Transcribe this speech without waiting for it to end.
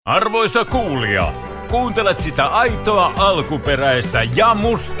Arvoisa kuulija, kuuntelet sitä aitoa, alkuperäistä ja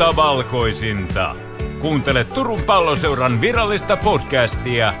mustavalkoisinta. Kuuntelet Turun Palloseuran virallista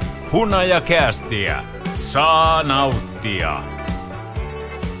podcastia, Hunajakästiä. Saa nauttia.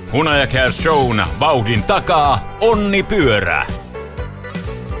 Hunajakäst showna vauhdin takaa Onni Pyörä.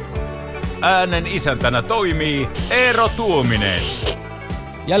 Äänen isäntänä toimii Eero Tuominen.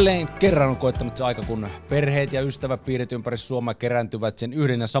 Jälleen kerran on koettanut se aika, kun perheet ja ystäväpiirit ympäri Suomea kerääntyvät sen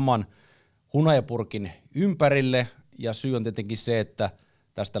yhden ja saman hunajapurkin ympärille. Ja syy on tietenkin se, että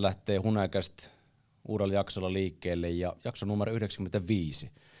tästä lähtee Hunajakäst uudella jaksolla liikkeelle ja jakso numero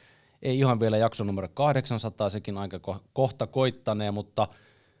 95. Ei ihan vielä jakso numero 800, sekin aika kohta koittanee, mutta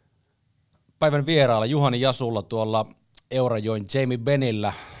päivän vieraalla Juhani Jasulla tuolla Eurajoen Jamie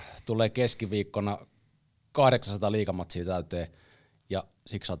Benillä tulee keskiviikkona 800 liigamatsia täyteen. Ja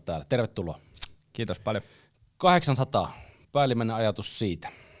siksi olet täällä. Tervetuloa. Kiitos paljon. 800. Päällimmäinen ajatus siitä.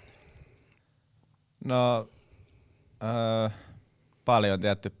 No, paljon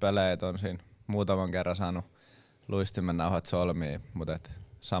tietty pelejä, on siinä muutaman kerran saanut luistimen nauhat solmiin, mutta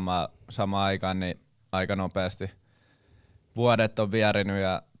sama aikaan niin aika nopeasti vuodet on vierinyt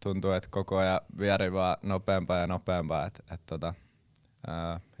ja tuntuu, että koko ajan vieri vaan nopeampaa ja nopeampaa.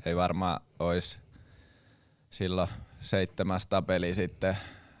 Ei varmaan olisi silloin 700 peliä sitten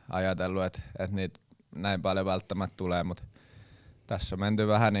ajatellut, että niitä näin paljon välttämättä tulee, mutta tässä on menty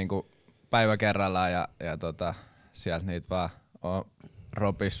vähän niin kuin päivä kerrallaan ja sieltä niitä vaan on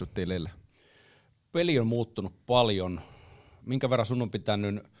ropissut tilille. Peli on muuttunut paljon. Minkä verran sun on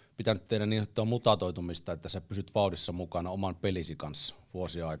pitänyt tehdä niin sanottua mutatoitumista, että sä pysyt vauhdissa mukana oman pelisi kanssa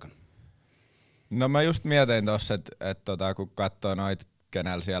vuosien aikana? No mä just mietin tossa, että kun katsoo noit,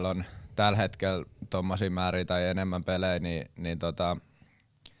 kenellä siellä on tällä hetkellä tommosia määriä tai enemmän pelejä, niin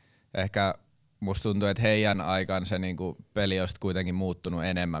ehkä musta tuntuu, että heidän aikaan se niinku peli on kuitenkin muuttunut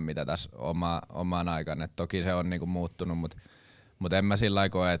enemmän, mitä tässä oman aikana. Et toki se on niinku muuttunut, mutta en mä sillä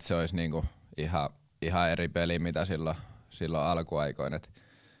koe, että se olisi niinku ihan eri peli, mitä silloin alkuaikoina.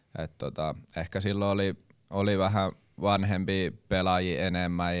 Ehkä silloin oli vähän vanhempia pelaajia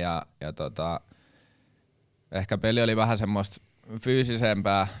enemmän ja ehkä peli oli vähän semmoista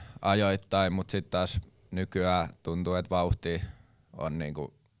fyysisempää ajoittain, mutta sitten taas nykyään tuntuu, että vauhtia on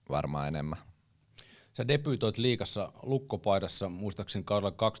niinku varmaan enemmän. Sä debyytoit liigassa lukkopaidassa muistaakseni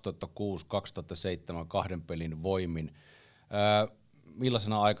kaudella 2006-2007 kahden pelin voimin.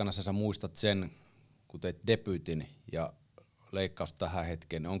 Millaisena aikana sä muistat sen, kun teit debyytin ja leikkaus tähän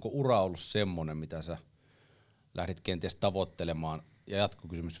hetkeen? Onko ura ollut semmoinen, mitä sä lähdit kenties tavoittelemaan? Ja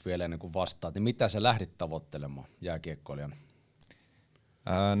jatkokysymys vielä ennen kuin vastaat, niin mitä sä lähdit tavoittelemaan jääkiekkoilijana?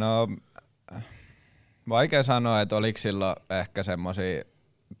 No, vaikea sanoa, että oliko silloin ehkä semmosia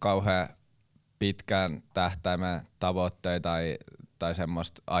kauhean pitkän tähtäimen tavoitteita tai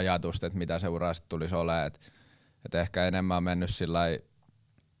semmoista ajatusta, että mitä se ura sitten tulisi olemaan. Et ehkä enemmän on mennyt sillai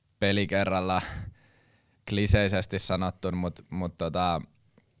peli kerralla kliseisesti sanottu, mutta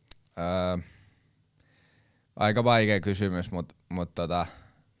aika vaikea kysymys, mutta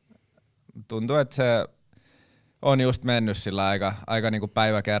tuntuu, että se on just mennyt sillä aika niinku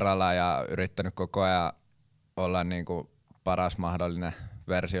päivä kerrallaan ja yrittänyt koko ajan olla niinku paras mahdollinen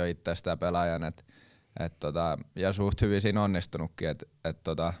versio itsestä pelaajan. Ja suht hyvin siinä onnistunutkin.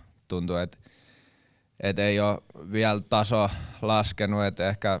 Tuntuu, että ei ole vielä taso laskenut. Et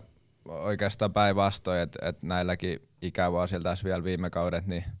ehkä oikeastaan päinvastoin, että näilläkin ikävuosilta tässä vielä viime kaudet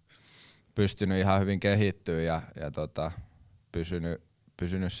niin pystynyt ihan hyvin kehittyä ja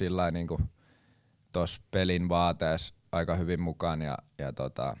pysynyt sillä niinku tuossa pelin vaateessa aika hyvin mukaan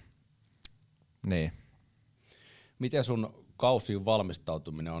niin. Miten sun kausiin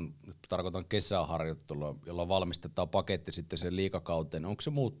valmistautuminen on, nyt tarkoitan kesäharjoittelua, jolla valmistetaan paketti sitten sen liigakauteen, onko se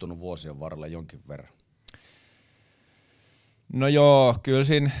muuttunut vuosien varrella jonkin verran? No joo, kyllä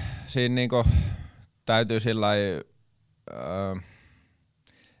siinä niinku täytyy sillai,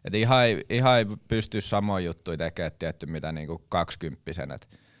 että ihan ei pysty samoin juttuja tekemään tietty mitä niinku 20-vuotiaana.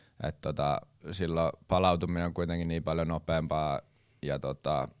 Silloin palautuminen on kuitenkin niin paljon nopeampaa ja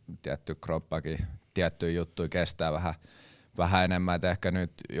tietty kroppakin tiettyjä juttuja kestää vähän enemmän. Et ehkä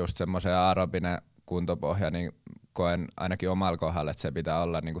nyt just semmoisen aerobinen kuntopohja, niin koen ainakin omalla kohdalla, että se pitää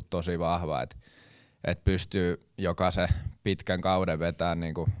olla niinku tosi vahva, että pystyy jokaisen pitkän kauden vetämään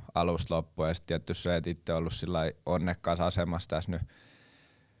niinku alusta loppuun. Ja sitten tietty se, että itse ollut sillä onnekkaassa asemassa tässä nyt.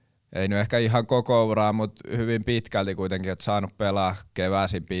 Ei nyt ehkä ihan koko uraa, mutta hyvin pitkälti kuitenkin, että saanut pelaa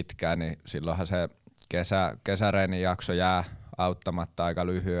keväisin pitkään, niin silloinhan se kesäreenin jakso jää auttamatta aika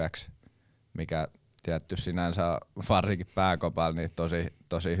lyhyeksi, mikä tietty sinänsä varsinkin pääkopalla niin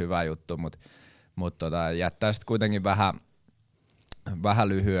tosi hyvä juttu, mutta jättää sitten kuitenkin vähän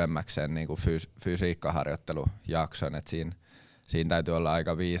lyhyemmäksi sen niin kuin fysiikkaharjoittelujakson, että siinä täytyy olla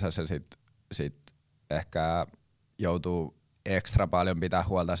aika viisas ja sit ehkä joutuu ekstra paljon pitää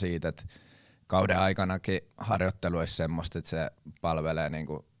huolta siitä, että kauden aikanakin harjoittelu olisi semmoista, että se palvelee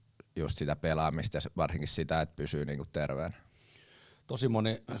niinku just sitä pelaamista ja varsinkin sitä, että pysyy niinku terveenä. Tosi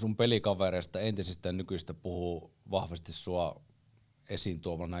moni sun pelikavereista entisistä ja nykyistä puhuu vahvasti sua esiin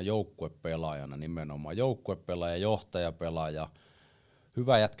tuomana joukkuepelaajana, nimenomaan joukkuepelaaja, johtajapelaaja,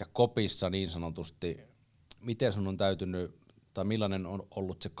 hyvä jätkä kopissa niin sanotusti. Miten sun on täytynyt, tai millainen on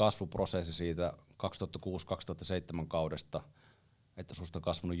ollut se kasvuprosessi siitä 2006-2007 kaudesta, että susta on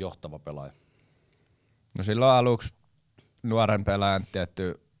kasvanut johtava pelaaja? No silloin aluksi nuoren pelaajan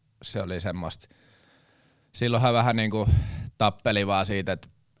tietty se oli semmoista. Silloinhan vähän niinku tappeli vaan siitä,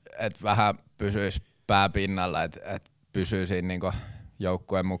 että vähän pysyisi pää pinnalla, että pysyisi siinä niinku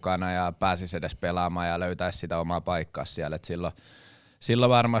joukkueen mukana ja pääsisi edes pelaamaan ja löytäisi sitä omaa paikkaa siellä. Et silloin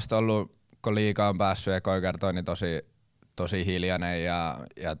varmasti ollut, kun liiga on päässyt ekoin kertoin, niin tosi hiljainen ja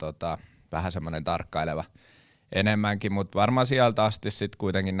vähän semmoinen tarkkaileva enemmänkin, mutta varmaan sieltä asti sitten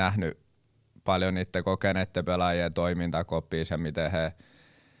kuitenkin nähnyt paljon niiden kokeneiden pelaajien toimintaa koppiin ja miten he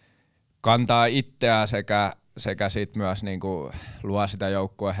kantaa itseään sekä sit myös niinku luo sitä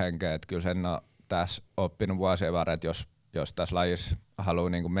joukkuehenkeä. Et kyllä sen on tässä oppinut vuosien varrella, että jos tässä lajissa haluaa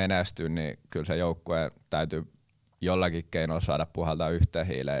niinku menestyä, niin kyllä se joukkue täytyy jollakin keinoilla saada puhaltaa yhteen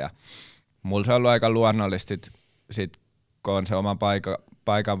hiileen. Ja mulla se on ollut aika luonnollista, sit kun on se oman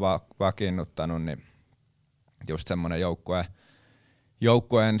paikan vakiinnuttanut, niin just semmoinen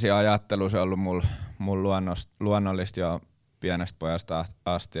joukkue ensi ajattelu, se on ollut mulla luonnollista jo pienestä pojasta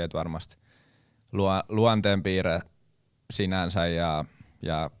asti, että varmasti luonteenpiirre sinänsä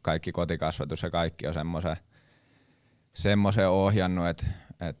ja kaikki kotikasvatus ja kaikki on semmoisen ohjannut,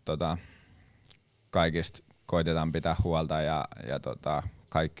 että kaikista koitetaan pitää huolta ja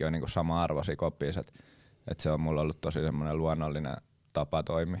kaikki on niinku sama-arvoisia koppiin, että se on mulla ollut tosi semmoinen luonnollinen tapa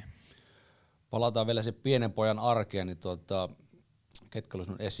toimia. Palataan vielä se pienen pojan arkeen, niin ketkä oli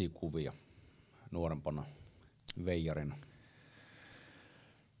sun esikuvia nuorempana veijarina?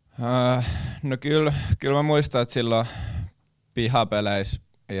 No kyllä mä muistan, että silloin pihapeleissä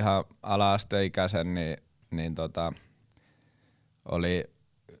ihan ala-asteikäisen niin oli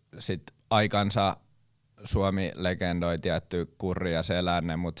sit aikansa Suomi legendoi tietty Kurri ja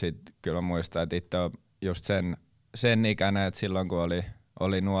Selänne, mutta sitten kyllä mä muistan, että itse on just sen ikäinen, että silloin kun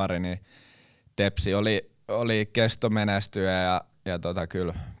oli nuori, niin Tepsi oli kestomenestyjä ja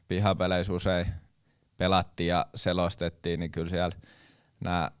kyllä pihapeleissä usein pelattiin ja selostettiin, niin kyllä siellä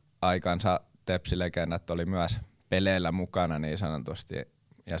nämä aikansa Tepsi-legendat oli myös peleillä mukana niin sanotusti.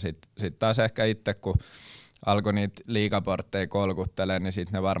 Ja sit taas ehkä itse, kun alkoi niitä liigaportteja kolkuttelemaan, niin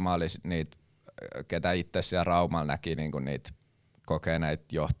sitten ne varmaan oli niitä, ketä itse siellä Raumalla näki niinku niitä kokeneita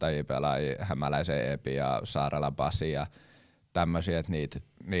johtajia, pelaajia, Hämäläisen Epi ja Saarela Pasi ja tämmöisiä, että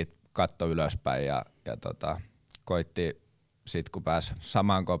niitä katto ylöspäin ja koitti sit kun pääsi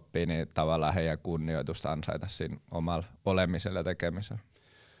samaan koppiin, niin tavallaan heidän kunnioitusta ansaita siinä omalla olemisella ja tekemisellä.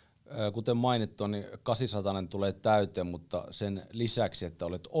 Kuten mainittu, niin 800 tulee täyteen, mutta sen lisäksi, että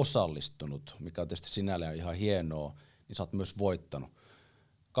olet osallistunut, mikä on tietysti sinällään ihan hienoa, niin sä oot myös voittanut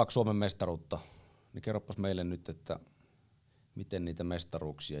 2 Suomen mestaruutta. Niin kerropas meille nyt, että miten niitä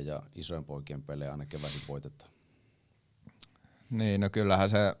mestaruuksia ja isojen poikien pelejä aina keväisin voitetaan. Niin, no kyllähän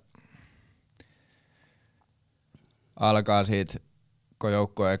se alkaa siitä, kun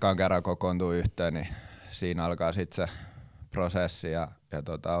joukkue ekan kerran kokoontuu yhteen, niin siinä alkaa sitten se prosessi ja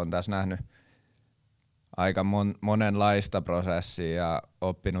on tässä nähnyt aika monenlaista prosessia ja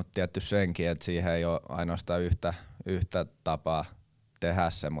oppinut tietty senkin, että siihen ei ole ainoastaan yhtä tapaa tehdä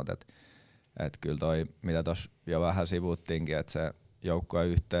se, mutta et kyllä toi, mitä tuossa jo vähän sivuttiinkin, että se joukkueen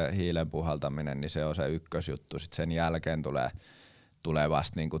yhteen hiilen puhaltaminen, niin se on se ykkösjuttu. Sitten sen jälkeen tulee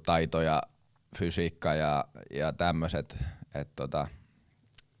vasta niinku taito ja fysiikka ja tämmöiset, että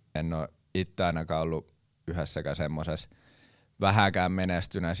en ole itse ainakaan ollut yhdessäkään semmoisessa vähäkään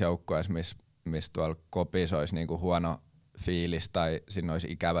menestyneessä joukkueessa, missä tuolla kopissa olisi niinku huono fiilis tai sinne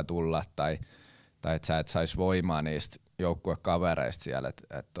olisi ikävä tulla tai että sä et saisi voimaa niistä joukkuekavereista siellä,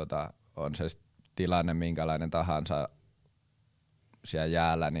 että on se tilanne minkälainen tahansa siellä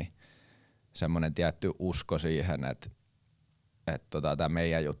jäällä, niin semmoinen tietty usko siihen, että tämä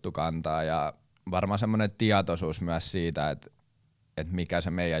meidän juttu kantaa ja varmaan semmoinen tietoisuus myös siitä, että mikä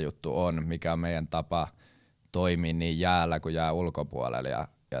se meidän juttu on, mikä on meidän tapa toimia niin jäällä kuin jää ulkopuolella ja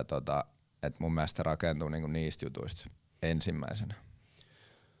että mun mielestä se rakentuu niinku niistä jutuista ensimmäisenä.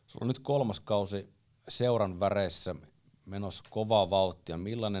 Sulla on nyt 3. kausi seuran väreissä menossa kovaa vauhtia.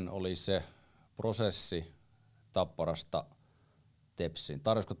 Millainen oli se prosessi Tapparasta Tepsiin?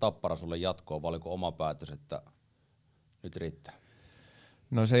 Tarjosko Tappara sulle jatkoa vai oliko oma päätös, että nyt riittää?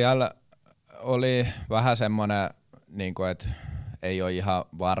 No se oli vähän semmoinen, niin että ei ole ihan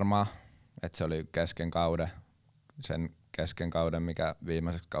varma, että se oli kesken kauden, mikä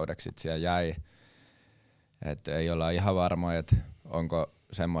viimeiseksi kaudeksi sit siellä jäi. Että ei olla ihan varmoja, että onko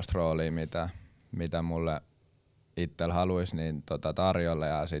semmoista roolia, mitä mulle itsellä haluaisi niin tarjolla,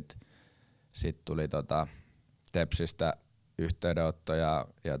 ja sit tuli Tepsistä yhteydenotto ja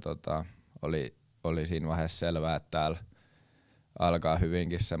oli siinä vaiheessa selvää, että täällä alkaa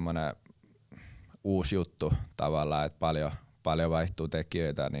hyvinkin semmoinen uusi juttu tavallaan, että paljon vaihtuu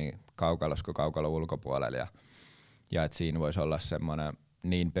tekijöitä niin kaukalossa kuin kaukalon ulkopuolella, ja että siinä voisi olla semmoinen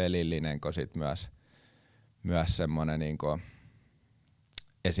niin pelillinen kuin sit myös semmoinen niin kuin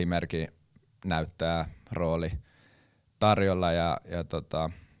esimerkki näyttää rooli tarjolla, ja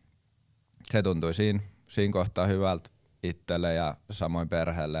se tuntui siinä kohtaa hyvältä itselle ja samoin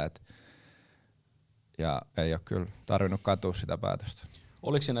perheelle, ja ei ole kyllä tarvinnut katua sitä päätöstä.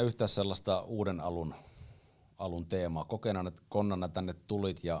 Oliko siinä yhtään sellaista uuden alun teemaa? Konnana tänne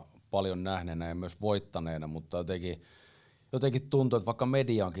tulit ja paljon nähneenä ja myös voittaneena, mutta jotenkin tuntuu, että vaikka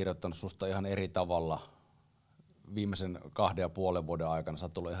media on kirjoittanut susta ihan eri tavalla viimeisen 2,5 vuoden aikana, sä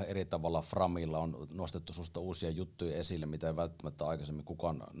oot tullut ihan eri tavalla framilla, on nostettu susta uusia juttuja esille, mitä ei välttämättä aikaisemmin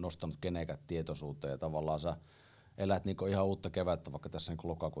kukaan nostanut kenenkään tietoisuuteen, ja tavallaan sä elät niinku ihan uutta kevättä, vaikka tässä niinku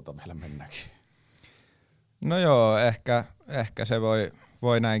lokakuuta vielä mennäänkin. No joo, ehkä se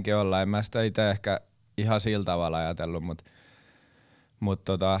voi näinkin olla. En mä sitä itse ehkä ihan sillä tavalla ajatellut,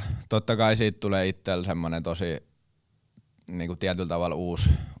 mutta totta kai siitä tulee itsellä semmoinen tosi niinku tietyllä tavalla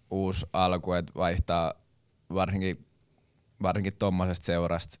uusi alku, että vaihtaa varsinkin tommosesta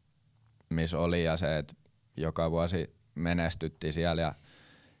seurasta, missä oli, ja se, että joka vuosi menestyttiin siellä,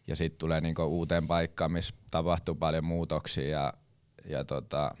 ja sitten tulee niinku uuteen paikkaan, missä tapahtuu paljon muutoksia, ja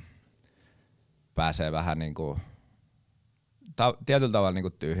pääsee vähän niinku tietyllä tavalla niinku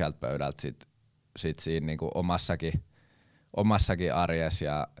tyhjältä pöydältä sit siinä niinku omassakin arjessa,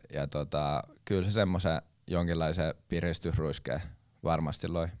 ja kyllä se semmoisen jonkinlaisen piristysruiskeen varmasti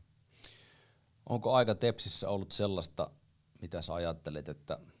loi. Onko aika Tepsissä ollut sellaista, mitä sä ajattelit,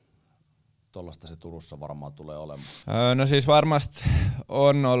 että tollaista se Turussa varmaan tulee olemaan? No siis varmasti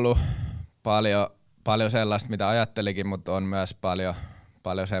on ollut paljon sellaista, mitä ajattelikin, mutta on myös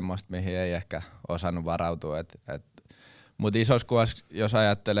paljon semmoista, mihin ei ehkä osannut varautua. Mutta isossa kuvassa, jos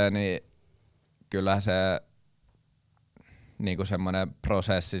ajattelee, niin kyllä se niinku semmoinen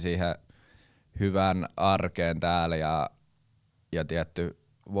prosessi siihen hyvän arkeen täällä ja tietty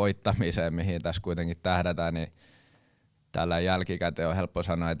voittamiseen, mihin tässä kuitenkin tähdätään, niin tällä jälkikäteen on helppo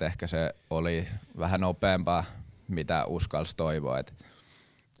sanoa, että ehkä se oli vähän nopeampaa, mitä uskalsi toivoa.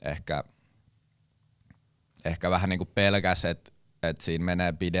 Ehkä vähän niinku pelkäs, että siinä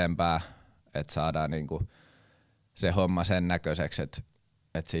menee pidempään, että saadaan niinku se homma sen näköiseksi, että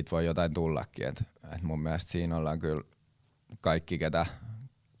siitä voi jotain tullakin. Et mun mielestä siinä ollaan kyllä kaikki, ketä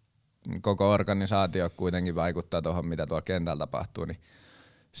koko organisaatio kuitenkin vaikuttaa tuohon, mitä tuolla kentällä tapahtuu, niin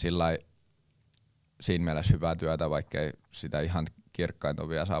siinä mielessä hyvää työtä, vaikkei sitä ihan kirkkainta ole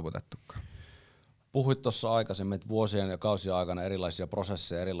vielä saavutettukaan. Puhuit tuossa aikaisemmin, että vuosien ja kausien aikana erilaisia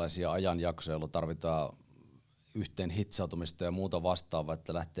prosesseja, erilaisia ajanjaksoja, joilla tarvitaan yhteen hitsautumista ja muuta vastaavaa,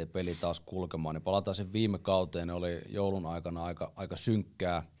 että lähtee peli taas kulkemaan. Niin palataan sen viime kauteen, ne oli joulun aikana aika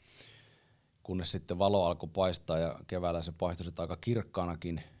synkkää, kunnes sitten valo alkoi paistaa ja keväällä se paistoi sitten aika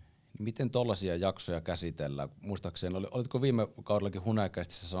kirkkaanakin. Miten tollaisia jaksoja käsitellään? Muistaakseni, olitko viime kaudellakin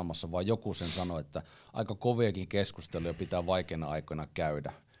Hunajakästissä sanomassa, vai joku sen sanoi, että aika koviakin keskusteluja pitää vaikeina aikoina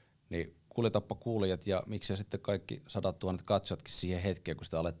käydä. Niin kuljetappa kuulijat ja miksei sitten kaikki 100 000 katsojatkin siihen hetkeen, kun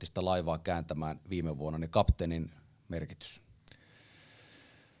sitä alettiin sitä laivaa kääntämään viime vuonna, niin kapteenin merkitys.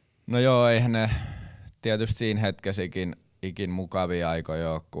 No joo, eihän ne tietysti siinä hetkessäkin ikin mukavia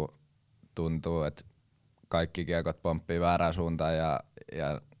aikoja ole, kun tuntuu, että kaikki kiekot pomppii väärään suuntaan ja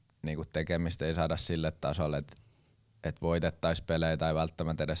niinku tekemistä ei saada sille tasolle, että voitettaisiin pelejä tai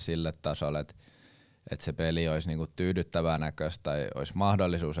välttämättä edes sille tasolle, että se peli olisi niinku tyydyttävää näköistä tai olisi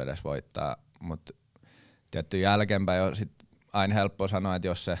mahdollisuus edes voittaa, mutta tietty jälkeenpäin on sit aina helppo sanoa, että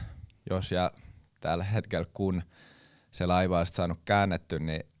jos ja tällä hetkellä kun se laiva olisi saanut käännetty,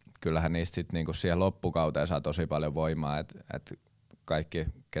 niin kyllähän niistä sit niinku siihen loppukauteen saa tosi paljon voimaa, että kaikki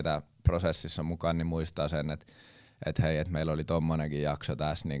ketä prosessissa on mukaan, niin muistaa sen, että hei, että meillä oli tommonenkin jakso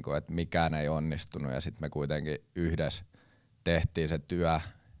tässä, niinku, että mikään ei onnistunut ja sitten me kuitenkin yhdessä tehtiin se työ,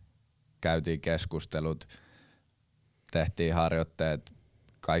 käytiin keskustelut, tehtiin harjoitteet,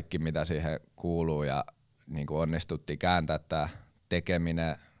 kaikki mitä siihen kuuluu ja niinku onnistuttiin kääntää tämä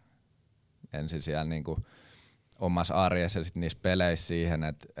tekeminen ensin siellä niinku omassa arjessa ja sit niissä peleissä siihen,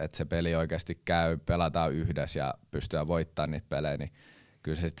 että se peli oikeasti käy, pelataan yhdessä ja pystyy voittamaan niitä pelejä, niin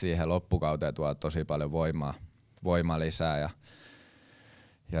kyllä se sit siihen loppukauteen tuo tosi paljon voimaa lisää ja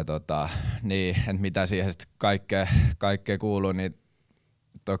niin, että mitä siihen sitten kaikkea kuuluu, niin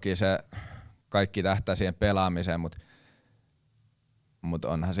toki se kaikki tähtää siihen pelaamiseen, mut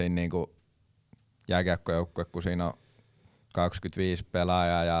onhan siinä niinku jääkiekkojoukkue, kun siinä on 25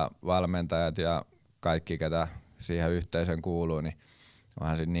 pelaajaa ja valmentajat ja kaikki, ketä siihen yhteisöön kuuluu, niin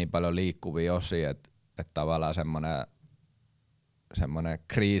onhan siinä niin paljon liikkuvia osia, että tavallaan semmoinen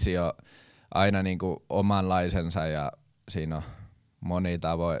kriisi on aina niinku omanlaisensa ja siinä on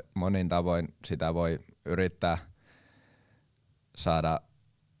monin tavoin sitä voi yrittää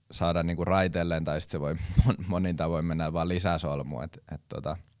saada niinku raiteilleen tai sitten se voi monin tavoin mennä vaan lisäsolmuun.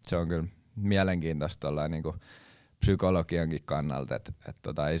 Se on kyllä mielenkiintoista olla niinku psykologiankin kannalta,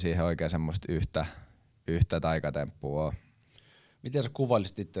 että ei siihen oikein semmoista yhtä taikatemppua ole. Miten sä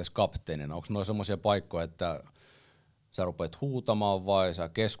kuvailisit itseäsi kapteenina? Onko noin semmoisia paikkoja, että sä rupeat huutamaan vai sä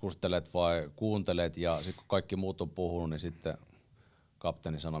keskustelet vai kuuntelet ja sitten kun kaikki muut on puhunut, niin sitten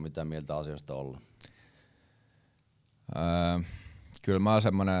kapteeni sanoo mitä mieltä asioista ollaan? Kyllä mä oon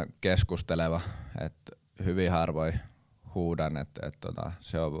semmonen keskusteleva, että hyvin harvoin huudan, että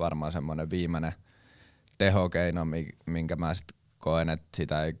se on varmaan semmonen viimeinen tehokeino, minkä mä sit koen, että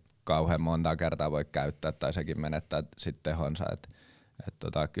sitä ei kauhean monta kertaa voi käyttää tai sekin menettää sit tehonsa.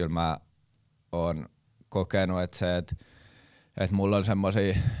 Kyllä mä oon kokenut, että mulla on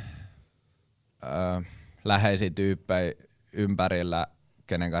semmosia läheisiä tyyppejä ympärillä,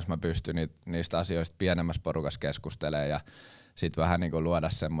 kenen kanssa mä pystyn niistä asioista pienemmässä porukassa keskustelemaan ja sit vähän niinku luoda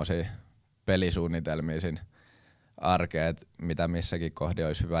semmosia pelisuunnitelmia siinä arkeen, mitä missäkin kohdin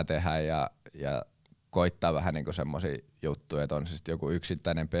olisi hyvä tehdä ja koittaa vähän niinku semmosia juttuja, että on se sitten joku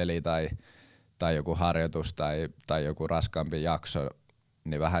yksittäinen peli tai joku harjoitus tai joku raskaampi jakso,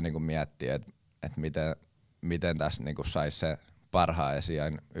 niin vähän niinku miettii, että miten tässä niinku saisi se parhaan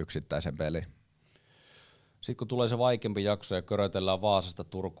esiin yksittäisen peli. Sitten kun tulee se vaikeampi jakso ja körötellään Vaasasta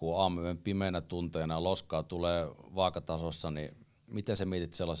Turkuun aamuyön pimeänä tunteina ja loskaa tulee vaakatasossa, niin miten sä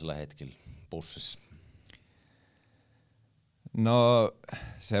mietit sellaisella hetkellä pussissa? No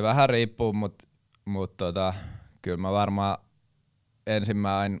se vähän riippuu, mutta kyllä mä varmaan ensin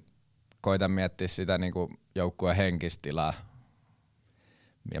mä aina koitan miettiä sitä niinku joukkueen henkistä tilaa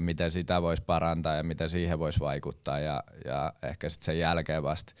ja miten sitä voisi parantaa ja miten siihen voisi vaikuttaa ja ehkä sitten sen jälkeen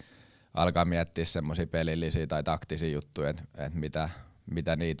vasta alkaa miettiä semmosia pelillisiä tai taktisia juttuja, että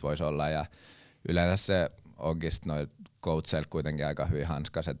mitä niitä voisi olla ja yleensä se onkin sit noin coacheilla kuitenkin aika hyvin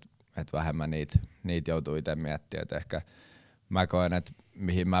hanskas, että vähemmän niitä joutuu itse miettimään, että ehkä mä koen, että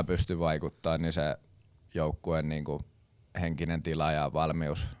mihin mä pystyn vaikuttaa, niin se joukkueen niinku henkinen tila ja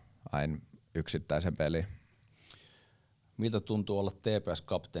valmius aina yksittäisen peliin. Miltä tuntuu olla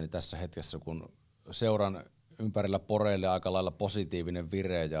TPS-kapteeni tässä hetkessä, kun seuran ympärillä poreilee aika lailla positiivinen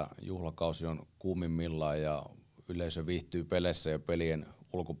vire ja juhlakausi on kuumimmillaan ja yleisö viihtyy peleissä ja pelien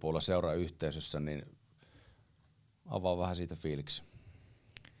ulkopuolella seurayhteisössä, niin avaa vähän siitä fiiliksi.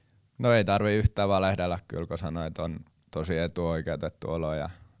 No ei tarvii yhtään valehdella kyllä, kun sanoi, että on tosi etuoikeutettu olo ja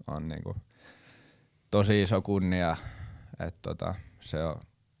on niinku tosi iso kunnia, että se on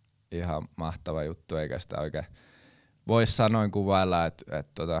ihan mahtava juttu, eikä sitä oikein voisi sanoin kuvailla,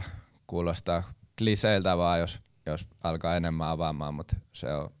 että kuulostaa kliseiltä vaan, jos alkaa enemmän avaamaan, mutta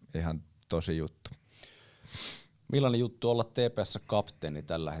se on ihan tosi juttu. Millainen juttu olla TPS-kapteeni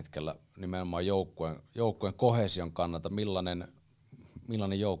tällä hetkellä nimenomaan joukkueen koheesion kannalta?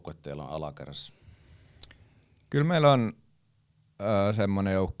 Millainen joukkue teillä on alakerrassa? Kyllä meillä on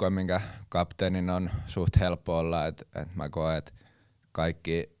semmoinen joukkue, minkä kapteenin on suht helppo olla, että mä koen, että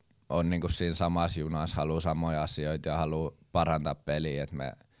kaikki on niinku siinä samassa junassa, haluaa samoja asioita ja haluaa parantaa peliä. Et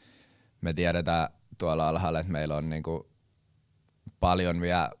me tiedetään tuolla alhaalla, että meillä on niinku paljon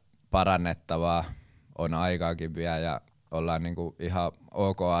vielä parannettavaa, on aikaakin vielä ja ollaan niinku ihan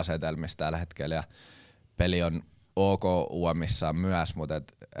ok asetelmissa tällä hetkellä ja peli on ok uomissaan myös, mutta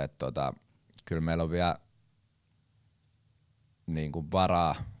kyllä meillä on vielä niinku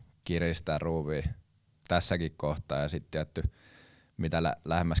varaa kiristää ruuvia tässäkin kohtaa ja sitten tietty mitä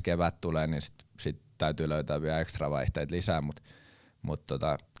lähemmäs kevät tulee, niin sit täytyy löytää vielä ekstra vaihteet lisää,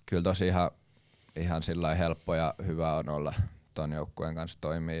 mutta kyllä tosi ihan sillä helppo ja hyvä on olla ton joukkueen kanssa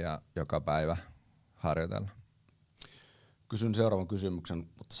toimia ja joka päivä harjoitella. Kysyn seuraavan kysymyksen,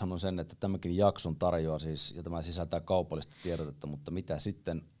 mutta sanon sen, että tämäkin jakson tarjoaa siis, ja tämä sisältää kaupallista tiedotetta, mutta mitä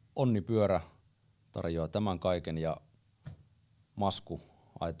sitten Onnipyörä tarjoaa tämän kaiken ja Masku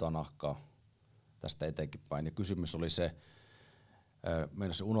aitoa nahkaa tästä eteenkin päin. Ja kysymys oli se,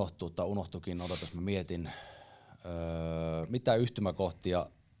 meillä se unohtuu tai unohtuikin, odotas mä mietin, Mitä yhtymäkohtia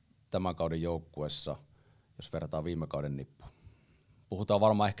tämän kauden joukkueessa, jos verrataan viime kauden nippuun? Puhutaan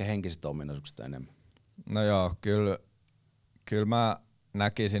varmaan ehkä henkisistä ominaisuuksista enemmän. No joo, kyllä mä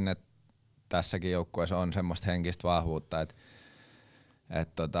näkisin, että tässäkin joukkueessa on semmoista henkistä vahvuutta, että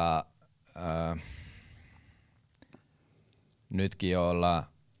nytkin jo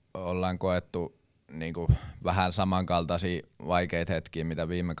ollaan koettu niinku vähän samankaltaisia vaikeita hetkiä, mitä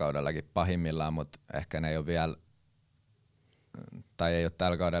viime kaudellakin pahimmillaan, mutta ehkä ne ei ole vielä, tai ei ole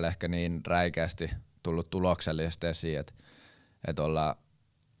tällä kaudella ehkä niin räikeästi tullut tuloksellisesti esiin, että ollaan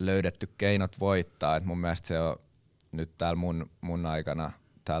löydetty keinot voittaa. Et mun mielestä se on nyt täällä mun aikana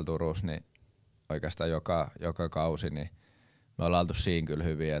täällä Turussa, niin oikeastaan joka kausi, niin me ollaan oltu siinä kyllä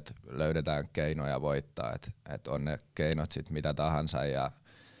hyvin, että löydetään keinoja voittaa, että on ne keinot sit mitä tahansa ja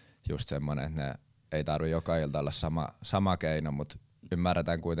just semmonen, että ne ei tarvi joka ilta olla sama keino, mutta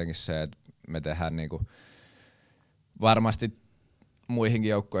ymmärretään kuitenkin se, että me tehdään niinku varmasti muihinkin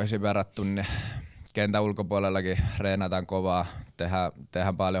joukkueisiin verrattuna, niin kentän ulkopuolellakin reenataan kovaa,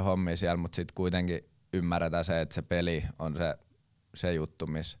 tehdään paljon hommia siellä, mutta sitten kuitenkin ymmärretään se, että se peli on se juttu,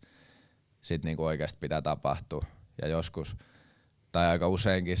 missä sitten niinku oikeasti pitää tapahtua. Ja joskus, tai aika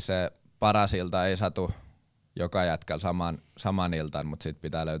useinkin se paras ilta ei satu joka jätkällä saman iltaan, mutta sitten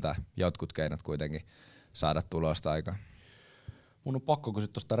pitää löytää jotkut keinot kuitenkin saada tulosta aikaan. Mun on pakko kysyä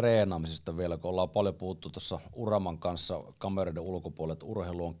tuosta reenaamisesta vielä, kun ollaan paljon puhuttu tuossa Uraman kanssa kameroiden ulkopuolella, että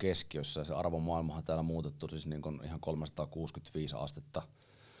urheilu on keskiössä ja se arvomaailmahan täällä muutettu siis niin kuin ihan 365 astetta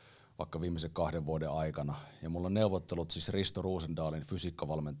vaikka viimeisen 2 vuoden aikana. Ja mulla on neuvottelut siis Risto Roosendalin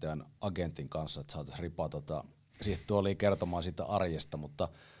fysiikkavalmentajan agentin kanssa, että saataisiin Ripa siitä tuoliin kertomaan siitä arjesta, mutta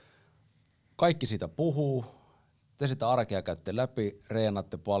kaikki siitä puhuu, te sitä arkea käytte läpi,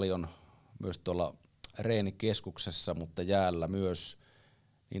 reenatte paljon myös tuolla reenikeskuksessa, mutta jäällä myös,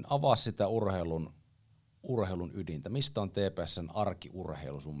 niin avaa sitä urheilun ydintä. Mistä on TPS:n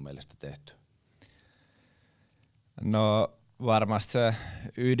arkiurheilu sun mielestä tehty? No varmasti se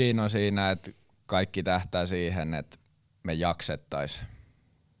ydin on siinä, että kaikki tähtää siihen, että me jaksettaisiin.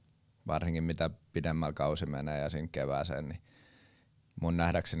 Varsinkin mitä pidemmällä kausi menee ja siinä kevääseen, niin mun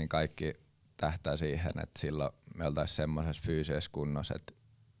nähdäkseni kaikki tähtää siihen, että silloin me oltaisiin semmoisessa fyysisessä kunnossa, että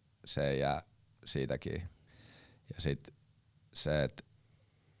se ei jää siitäkin. Ja sitten se, että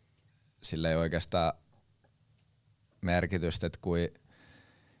sillä ei oikeastaan merkitystä, että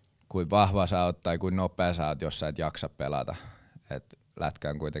kuin vahva sä oot tai kuin nopea sä oot, jos sä et jaksa pelata. Et lätkä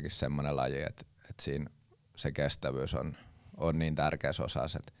on kuitenkin semmoinen laji, että siinä se kestävyys on niin tärkeässä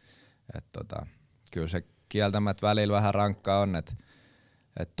osassa. Kyllä se kieltämättä välillä vähän rankkaa on, että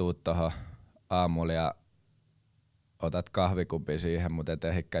tuut tohon aamulla ja otat kahvikupin siihen, mutta et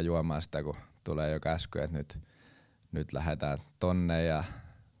ehikään juomaan sitä, kun tulee jo käsky, että nyt lähdetään tonne ja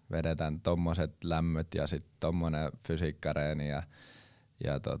vedetään tommoset lämmöt ja sitten tommonen fysiikkareeni ja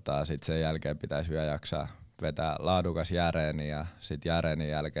sitten sen jälkeen pitäisi vielä jaksaa vetää laadukas järeeni ja sitten järeenin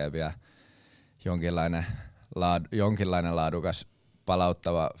jälkeen vielä jonkinlainen laadukas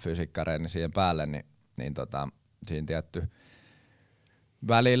palauttava fysiikkareeni siihen päälle, niin siinä tietty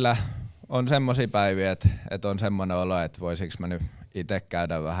välillä on semmosia päiviä, että on semmoinen olo, että voisinko mä nyt itse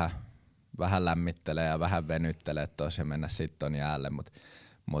käydä vähän lämmittelee ja vähän venyttelee tuossa ja mennä sitten ton jäälle,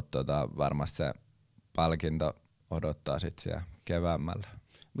 mutta varmasti se palkinto odottaa sitten siellä keväämmällä.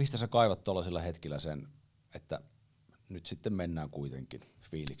 Mistä sä kaivat tuollaisilla hetkillä sen, että nyt sitten mennään kuitenkin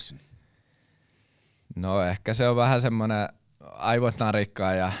fiiliksin? No ehkä se on vähän semmoinen aivot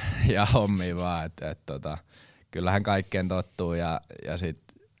narikkaa ja hommi vaan, että kyllähän kaikkeen tottuu ja sit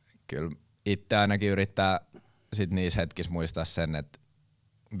kyllä itse ainakin yrittää sit niissä hetkissä muistaa sen, että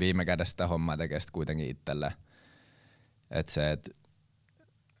viime kädessä sitä hommaa tekee sit kuitenkin itselleen. Että se, että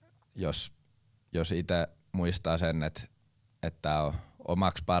jos itse muistaa sen, että tää on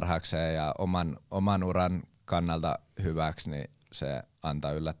omaksi parhaakseen ja oman uran kannalta hyväksi, niin se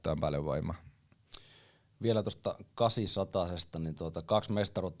antaa yllättävän paljon voimaa. Vielä tuosta 800-sesta, niin 2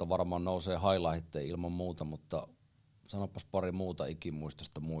 mestaruutta varmaan nousee highlighteen ilman muuta, mutta sanopas pari muuta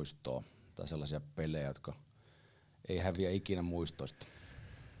ikimuistosta muistoa tai sellaisia pelejä, jotka ei häviä ikinä muistoista.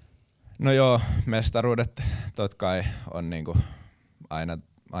 No joo, mestaruudet totta kai on niinku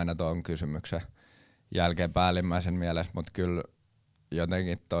aina tuon kysymyksen jälkeen päällimmäisen mielessä, mutta kyllä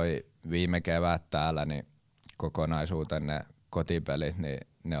jotenkin toi viime kevät täällä, niin kokonaisuuten ne kotipelit, niin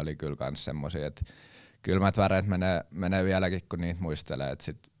ne oli kyllä kans semmosia, että kylmät väreet menee vieläkin, kun niitä muistelee. Et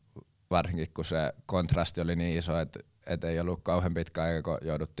sit varsinkin kun se kontrasti oli niin iso, että ei ollut kauhean pitkä aika, kun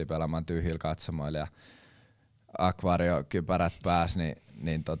jouduttiin pelaamaan tyhjillä katsomoilla ja akvaariokypärät pääs,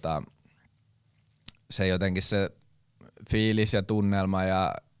 niin se jotenkin se fiilis ja tunnelma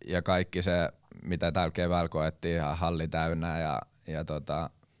ja kaikki se, mitä täällä keväällä koettiin ihan halli täynnä ja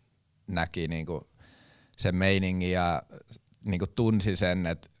näki niinku sen meiningin ja niinku tunsi sen,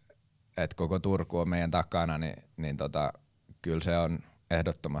 että koko Turku on meidän takana, niin kyllä se on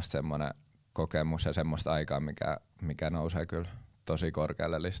ehdottomasti semmoinen kokemus ja semmoista aikaa, mikä nousee kyllä tosi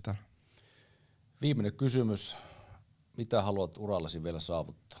korkealle listalle. Viimeinen kysymys. Mitä haluat urallasi vielä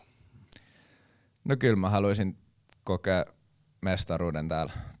saavuttaa? No kyllä mä haluaisin kokea mestaruuden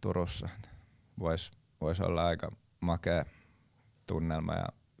täällä Turussa. Vois olla aika makea tunnelma ja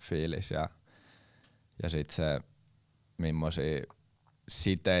fiilis ja sit se millaisia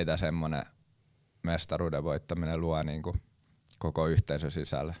siteitä semmonen mestaruuden voittaminen luo niinku koko yhteisön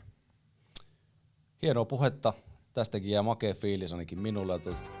sisällä. Hienoa puhetta. Tästäkin jää makea fiilis ainakin minulle ja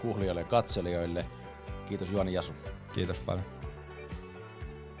kuulijoille ja katselijoille. Kiitos Juhani Jasu. Kiitos paljon.